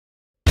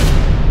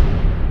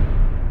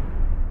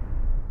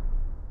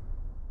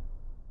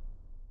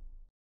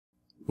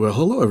Well,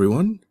 hello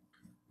everyone,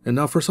 and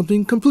now for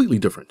something completely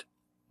different.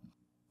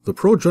 The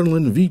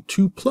ProDrenalin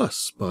V2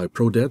 Plus by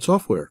ProDad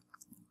Software.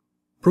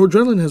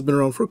 ProDrenalin has been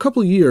around for a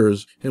couple of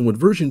years, and with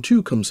version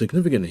 2 come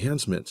significant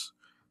enhancements.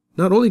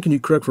 Not only can you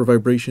correct for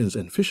vibrations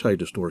and fisheye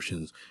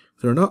distortions,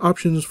 there are now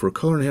options for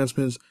color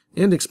enhancements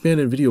and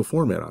expanded video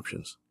format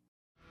options.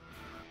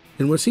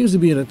 In what seems to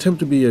be an attempt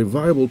to be a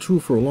viable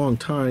tool for a long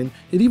time,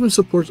 it even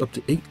supports up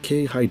to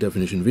 8K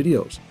high-definition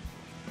videos.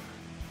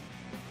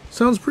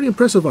 Sounds pretty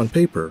impressive on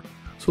paper,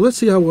 so let's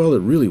see how well it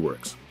really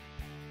works.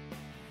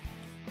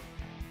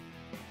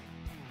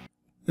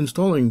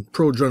 Installing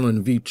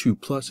ProDrenalin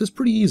V2 Plus is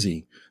pretty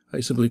easy.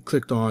 I simply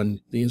clicked on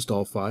the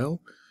install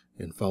file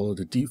and followed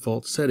the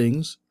default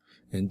settings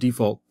and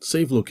default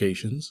save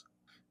locations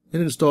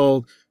and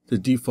installed the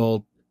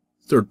default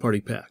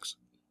third-party packs.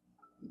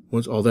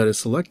 Once all that is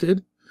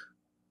selected,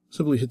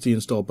 simply hit the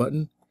install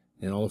button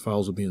and all the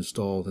files will be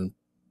installed in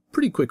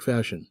pretty quick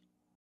fashion.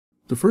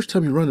 The first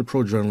time you run the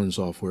ProDrenalin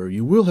software,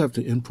 you will have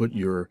to input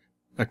your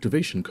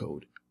activation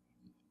code.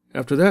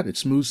 After that, it's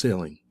smooth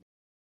sailing.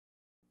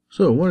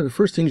 So one of the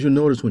first things you'll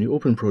notice when you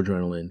open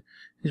ProDrenalin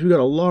is you've got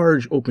a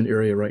large open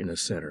area right in the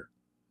center.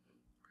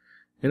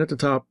 And at the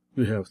top,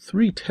 you have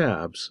 3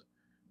 tabs,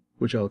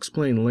 which I'll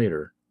explain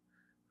later.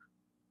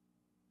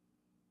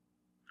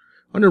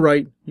 On the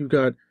right, you've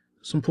got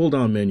some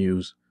pull-down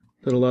menus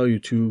that allow you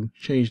to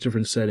change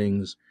different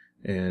settings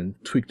and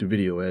tweak the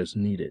video as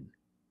needed.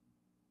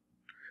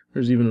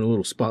 There's even a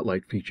little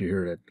spotlight feature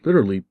here that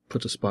literally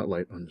puts a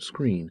spotlight on the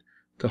screen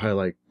to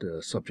highlight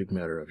the subject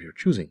matter of your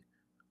choosing.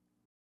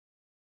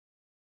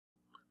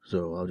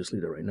 So I'll just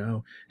leave that right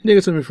now. And you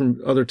get some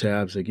from other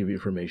tabs that give you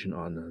information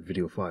on the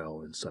video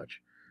file and such.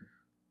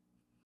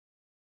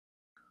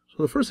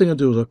 So the first thing I'll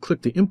do is I'll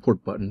click the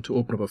import button to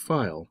open up a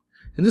file.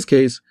 In this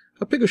case,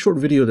 I'll pick a short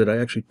video that I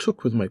actually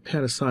took with my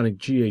Panasonic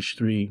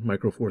GH3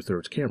 Micro Four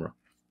Thirds camera.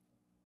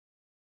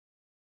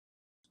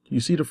 You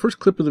see the first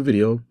clip of the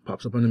video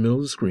pops up on the middle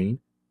of the screen.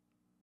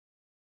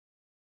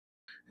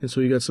 And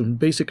so you got some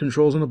basic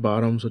controls on the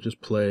bottom, such as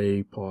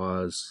play,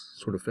 pause,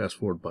 sort of fast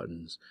forward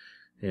buttons,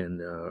 and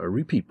a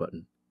repeat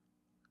button.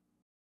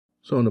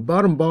 So on the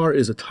bottom bar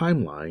is a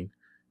timeline,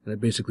 and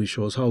it basically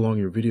shows how long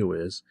your video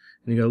is.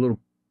 And you got a little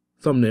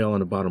thumbnail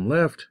on the bottom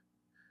left,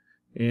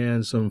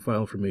 and some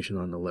file information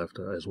on the left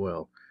as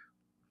well.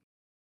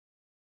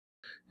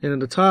 And at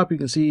the top you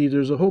can see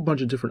there's a whole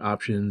bunch of different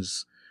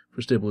options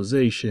for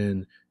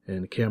stabilization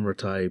and camera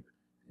type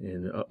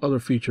and other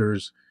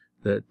features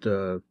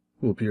that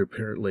will be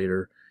apparent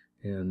later,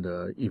 and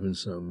even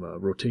some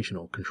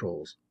rotational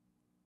controls.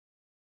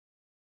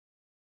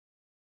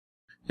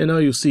 And now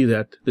you'll see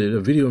that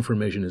the video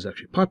information is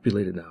actually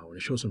populated now, and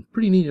it shows some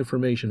pretty neat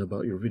information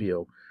about your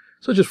video,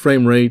 such as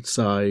frame rate,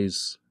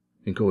 size,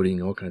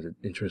 encoding, all kinds of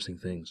interesting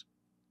things.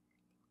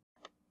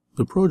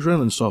 The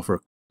ProDrenalin software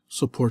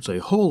supports a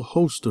whole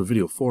host of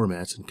video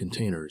formats and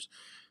containers,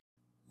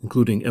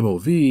 including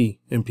MOV,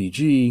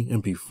 MPG,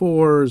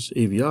 MP4s,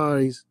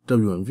 AVIs,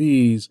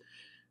 WMVs,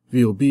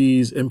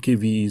 VOBs,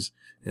 MKVs,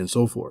 and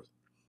so forth.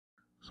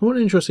 So one of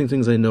the interesting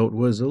things I note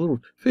was a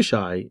little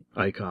fisheye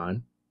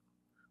icon,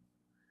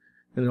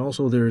 and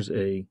also there's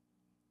a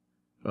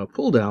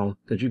pull down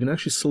that you can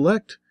actually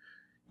select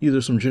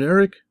either some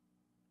generic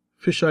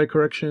fisheye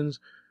corrections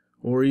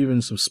or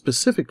even some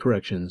specific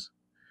corrections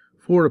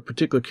for a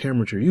particular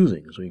camera that you're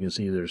using. So you can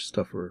see there's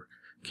stuff for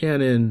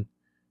Canon,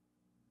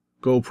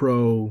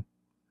 GoPro,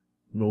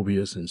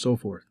 Mobius, and so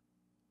forth.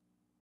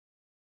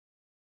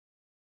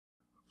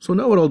 So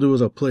now what I'll do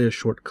is I'll play a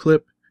short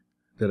clip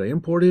that I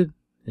imported,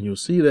 and you'll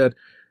see that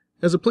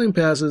as the plane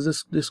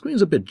passes, the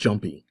screen's a bit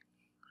jumpy.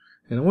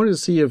 And I wanted to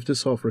see if this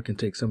software can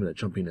take some of that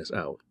jumpiness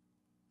out.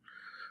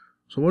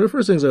 So one of the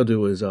first things I'll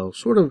do is I'll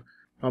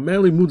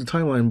manually move the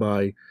timeline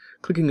by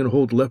clicking and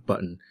hold the left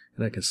button,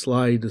 and I can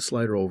slide the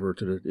slider over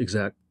to the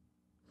exact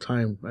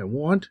time I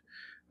want.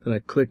 Then I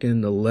click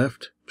in the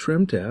left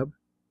trim tab,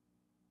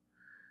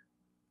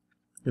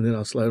 and then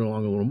I'll slide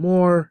along a little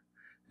more,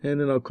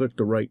 and then I'll click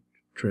the right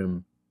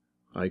trim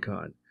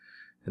icon.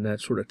 And that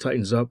sort of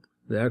tightens up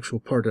the actual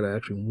part that I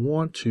actually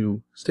want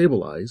to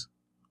stabilize.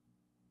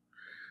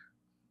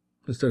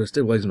 Instead of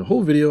stabilizing the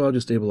whole video, I'll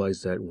just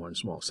stabilize that one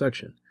small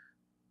section.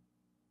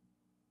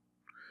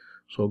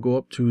 So I'll go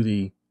up to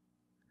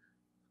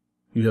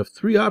you have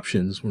 3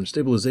 options for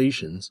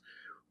stabilizations,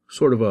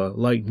 sort of a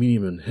light,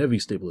 medium, and heavy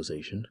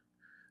stabilization.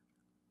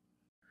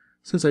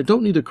 Since I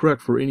don't need to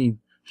correct for any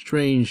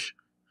strange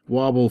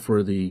wobble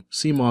for the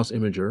CMOS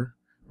imager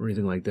or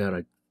anything like that,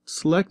 I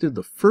selected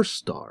the first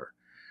star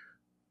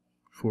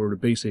for the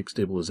basic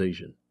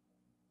stabilization.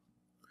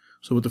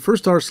 So with the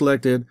first star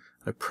selected,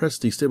 I press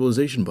the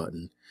stabilization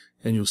button,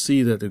 and you'll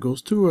see that it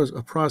goes through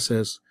a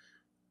process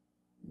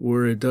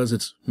where it does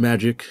its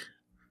magic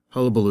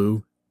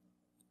hullabaloo,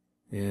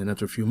 and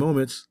after a few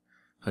moments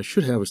I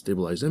should have a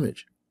stabilized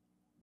image.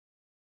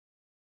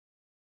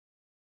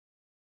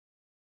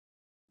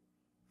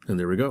 And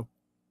there we go.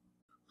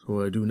 So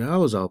what I do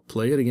now is I'll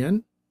play it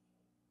again.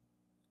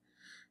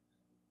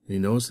 You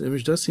notice the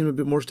image does seem a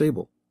bit more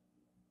stable.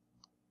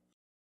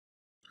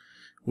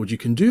 What you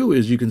can do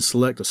is you can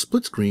select a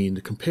split screen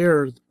to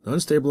compare the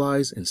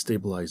unstabilized and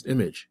stabilized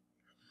image.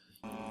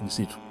 You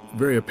see it's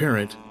very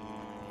apparent.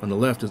 On the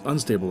left is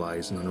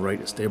unstabilized and on the right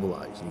is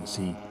stabilized. And you can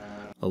see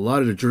a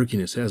lot of the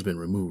jerkiness has been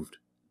removed.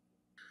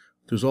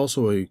 There's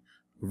also a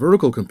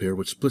vertical compare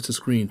which splits the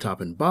screen top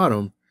and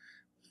bottom.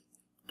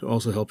 It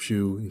also helps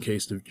you in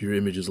case your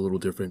image is a little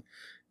different.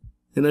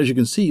 And as you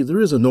can see, there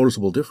is a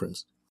noticeable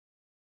difference.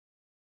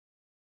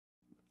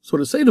 So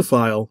to save the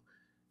file,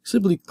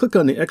 simply click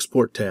on the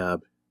Export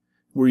tab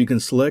where you can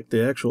select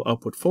the actual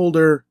output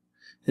folder,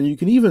 and you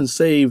can even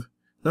save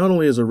not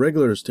only as a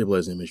regular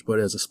stabilized image, but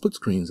as a split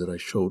screens that I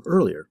showed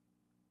earlier.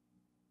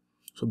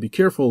 So be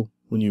careful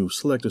when you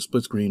select a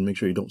split screen, make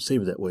sure you don't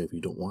save it that way if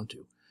you don't want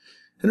to.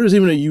 And there's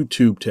even a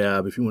YouTube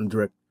tab if you want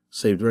to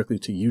save directly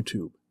to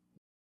YouTube.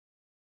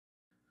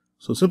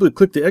 So simply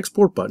click the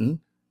Export button,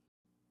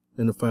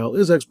 and the file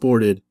is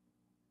exported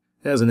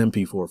as an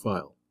MP4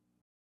 file.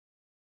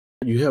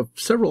 You have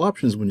several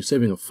options when you're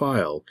saving a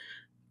file.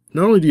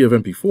 Not only do you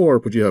have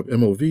MP4, but you have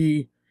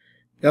MOV,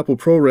 Apple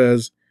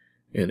ProRes,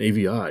 and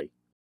AVI.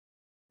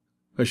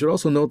 I should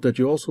also note that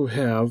you also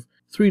have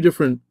 3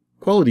 different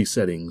quality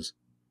settings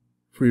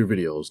for your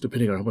videos,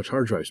 depending on how much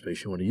hard drive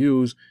space you want to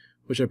use,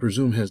 which I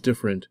presume has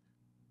different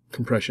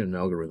compression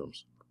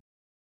algorithms.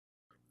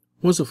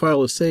 Once the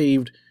file is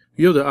saved,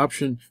 you have the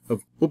option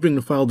of opening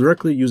the file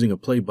directly using a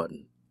play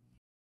button.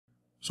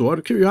 So out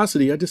of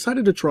curiosity, I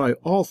decided to try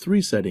all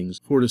 3 settings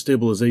for the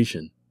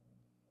stabilization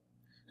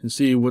and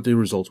see what the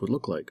results would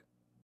look like.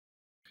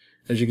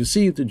 As you can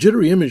see, the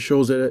jittery image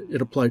shows that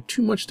it applied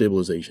too much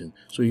stabilization,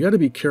 so you got to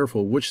be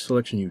careful which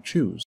selection you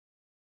choose.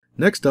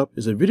 Next up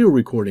is a video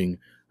recording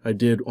I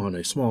did on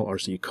a small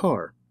RC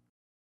car.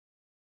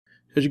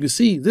 As you can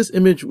see, this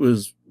image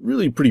was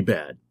really pretty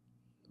bad.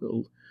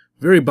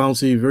 Very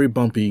bouncy, very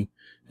bumpy,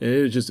 and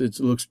it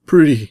looks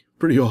pretty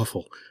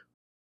awful.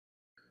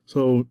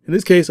 So in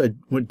this case, I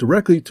went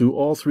directly to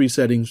all 3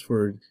 settings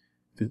for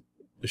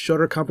the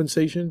shutter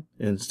compensation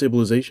and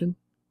stabilization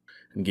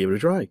and gave it a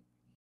try.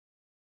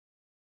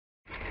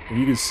 And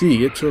you can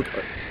see it took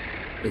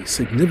a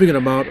significant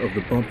amount of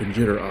the bump and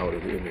jitter out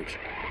of the image.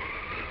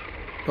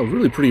 I was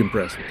really pretty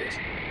impressed with this.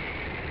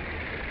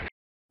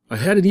 I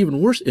had an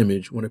even worse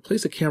image when I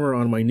placed a camera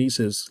on my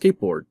niece's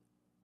skateboard.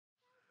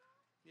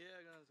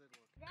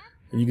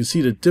 And you can see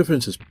the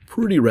difference is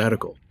pretty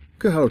radical.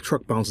 Look at how the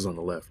truck bounces on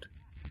the left.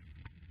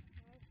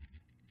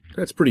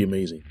 That's pretty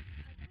amazing.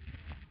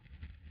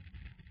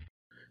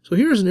 So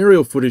here's an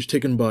aerial footage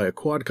taken by a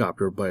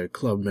quadcopter by a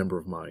club member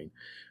of mine.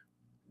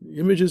 The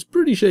image is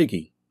pretty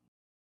shaky.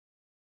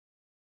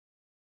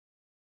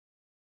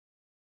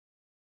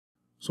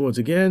 So once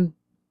again,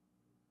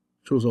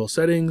 shows all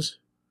settings,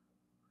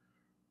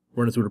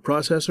 run it through the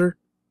processor,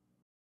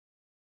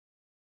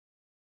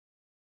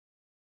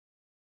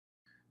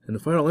 and the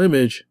final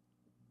image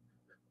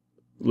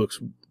looks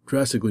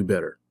drastically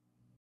better.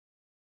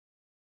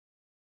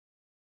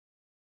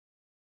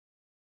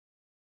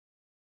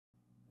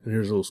 And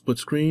here's a little split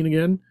screen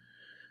again,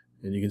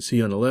 and you can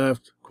see on the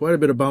left, quite a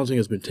bit of bouncing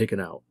has been taken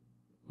out.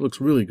 Looks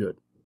really good.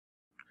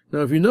 Now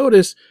if you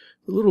notice,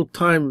 the little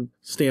time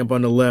stamp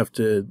on the left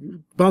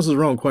bounces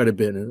around quite a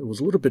bit, and it was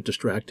a little bit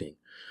distracting.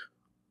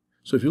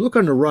 So if you look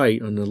on the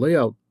right, on the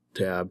Layout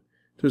tab,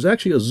 there's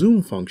actually a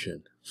zoom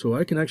function. So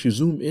I can actually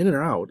zoom in and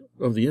out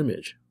of the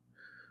image.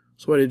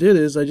 So what I did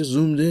is I just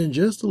zoomed in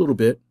just a little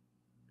bit,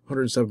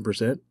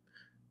 107%.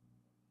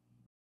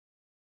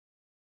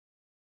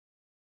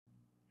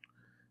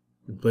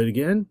 And play it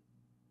again.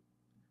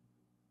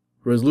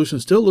 Resolution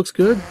still looks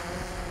good.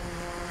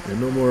 And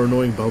no more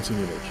annoying bouncing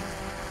image.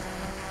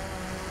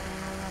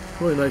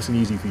 Really nice and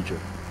easy feature.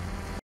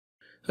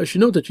 I should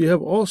note that you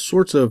have all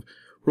sorts of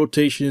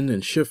rotation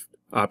and shift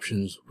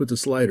options with the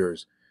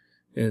sliders.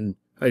 And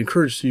I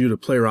encourage you to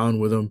play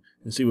around with them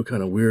and see what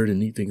kind of weird and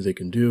neat things they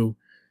can do.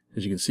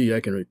 As you can see, I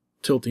can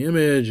tilt the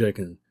image. I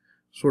can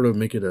sort of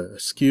make it a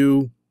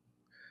skew.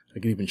 I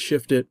can even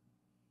shift it.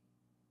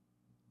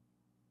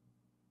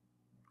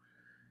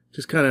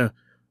 Just kind of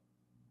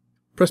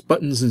press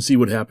buttons and see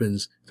what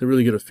happens to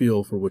really get a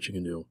feel for what you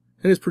can do.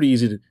 And it's pretty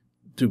easy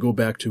to go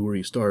back to where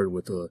you started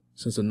with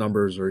since the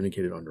numbers are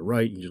indicated on the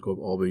right, you just go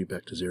all the way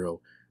back to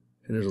 0.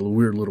 And there's a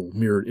weird little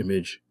mirrored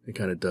image it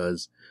kind of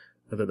does.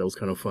 I thought that was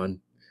kind of fun.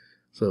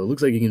 So it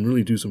looks like you can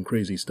really do some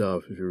crazy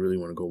stuff if you really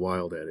want to go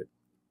wild at it.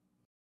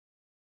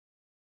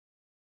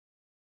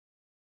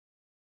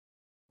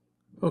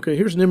 Okay,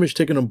 here's an image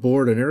taken on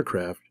board an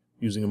aircraft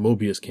using a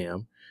Mobius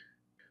cam.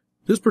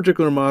 This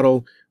particular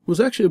model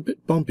was actually a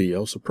bit bumpy. I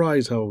was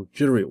surprised how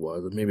jittery it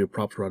was. Maybe the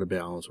props were out of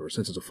balance, or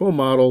since it's a foam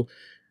model,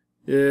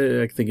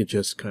 I think it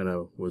just kind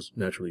of was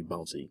naturally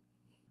bouncy.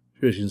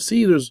 As you can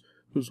see, there's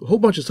a whole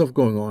bunch of stuff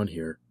going on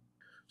here.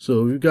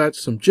 So we've got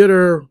some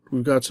jitter,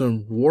 we've got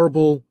some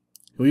warble,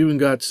 we even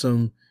got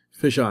some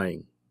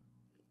fish-eyeing.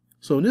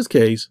 So in this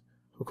case,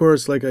 of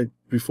course, like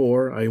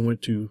before, I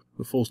went to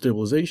the full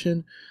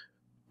stabilization,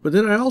 but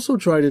then I also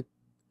tried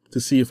to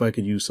see if I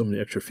could use some of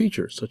the extra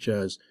features, such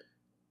as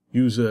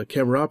use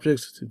camera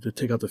objects to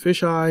take out the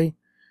fisheye,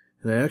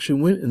 and I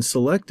actually went and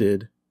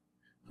selected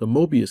the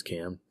Mobius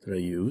cam that I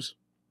use,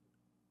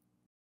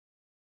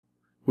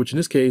 which in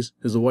this case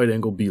is a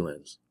wide-angle B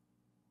lens.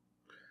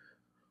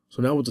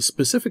 So now with the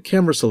specific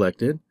camera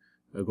selected,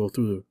 I'll go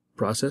through the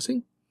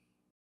processing.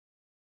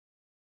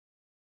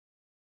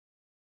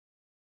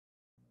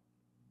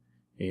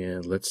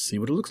 And let's see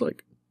what it looks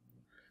like.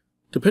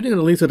 Depending on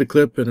the length of the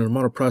clip and the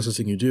amount of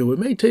processing you do, it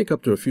may take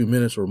up to a few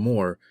minutes or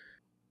more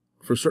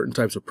for certain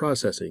types of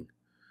processing.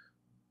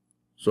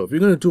 So if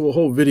you're going to do a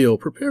whole video,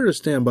 prepare to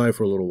stand by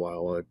for a little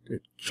while.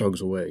 It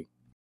chugs away.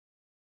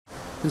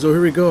 And so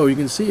here we go. You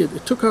can see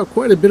it took out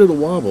quite a bit of the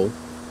wobble.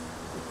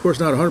 Of course,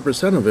 not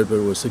 100% of it, but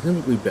it was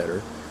significantly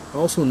better.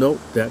 Also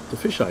note that the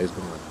fisheye is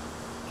gone.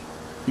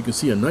 You can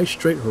see a nice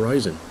straight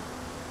horizon.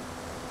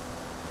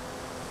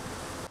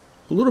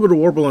 A little bit of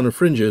warble on the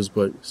fringes,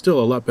 but still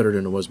a lot better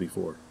than it was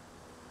before.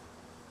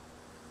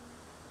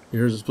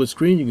 Here's a split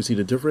screen. You can see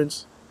the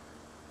difference.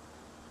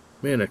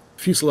 Man, that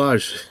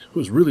fuselage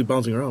was really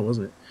bouncing around,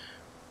 wasn't it?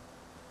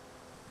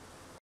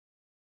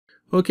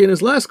 Okay, and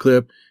this last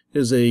clip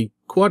is a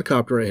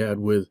quadcopter I had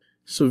with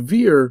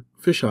severe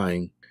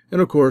fisheyeing.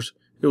 And of course,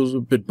 it was a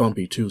bit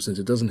bumpy too, since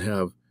it doesn't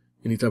have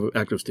any type of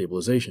active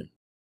stabilization.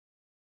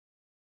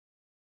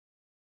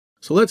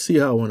 So let's see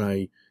how when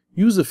I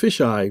use the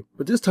fisheye,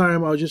 but this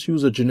time I'll just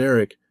use a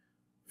generic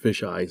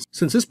fisheye,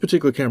 since this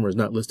particular camera is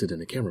not listed in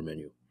the camera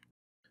menu.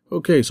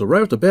 Okay, so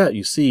right off the bat,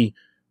 you see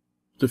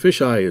the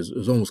fisheye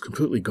is almost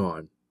completely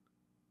gone.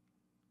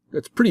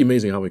 That's pretty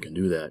amazing how we can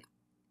do that.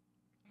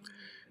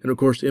 And of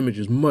course, the image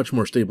is much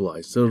more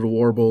stabilized. Instead of the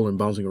warble and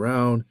bouncing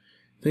around,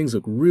 things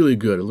look really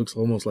good. It looks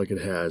almost like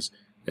it has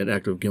an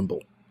active gimbal,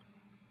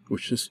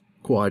 which this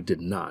quad did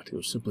not. It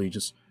was simply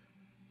just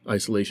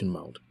isolation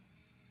mount.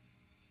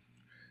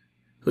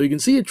 So you can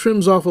see it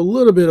trims off a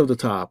little bit of the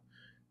top.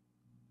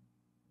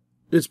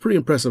 It's pretty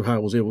impressive how I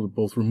was able to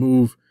both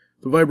remove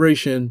the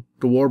vibration,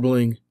 the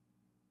warbling,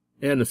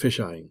 and the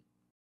fisheyeing.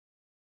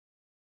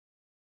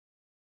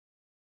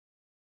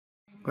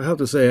 I have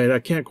to say, I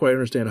can't quite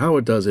understand how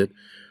it does it,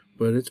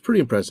 but it's pretty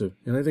impressive,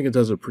 and I think it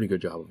does a pretty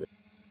good job of it.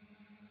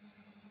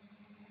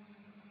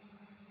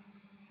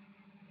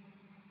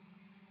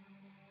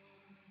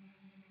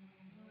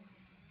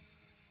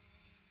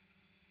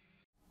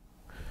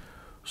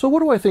 So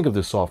what do I think of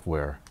this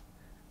software?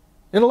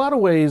 In a lot of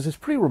ways, it's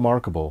pretty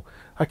remarkable.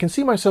 I can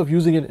see myself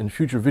using it in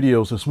future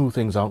videos to smooth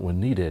things out when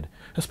needed,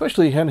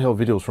 especially handheld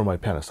videos from my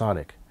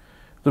Panasonic.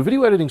 The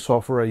video editing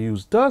software I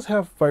use does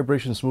have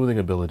vibration smoothing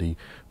ability,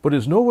 but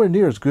is nowhere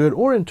near as good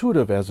or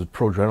intuitive as the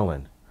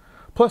ProDrenalin.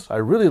 Plus, I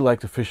really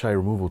like the fisheye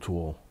removal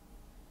tool.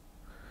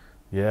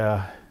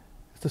 Yeah,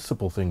 it's the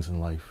simple things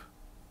in life.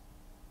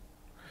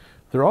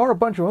 There are a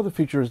bunch of other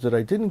features that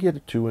I didn't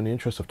get to in the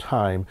interest of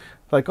time,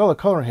 like all the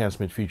color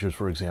enhancement features,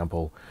 for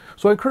example,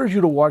 so I encourage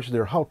you to watch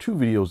their how-to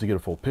videos to get a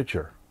full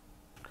picture.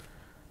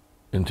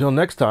 Until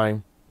next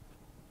time,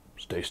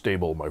 stay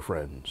stable, my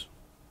friends.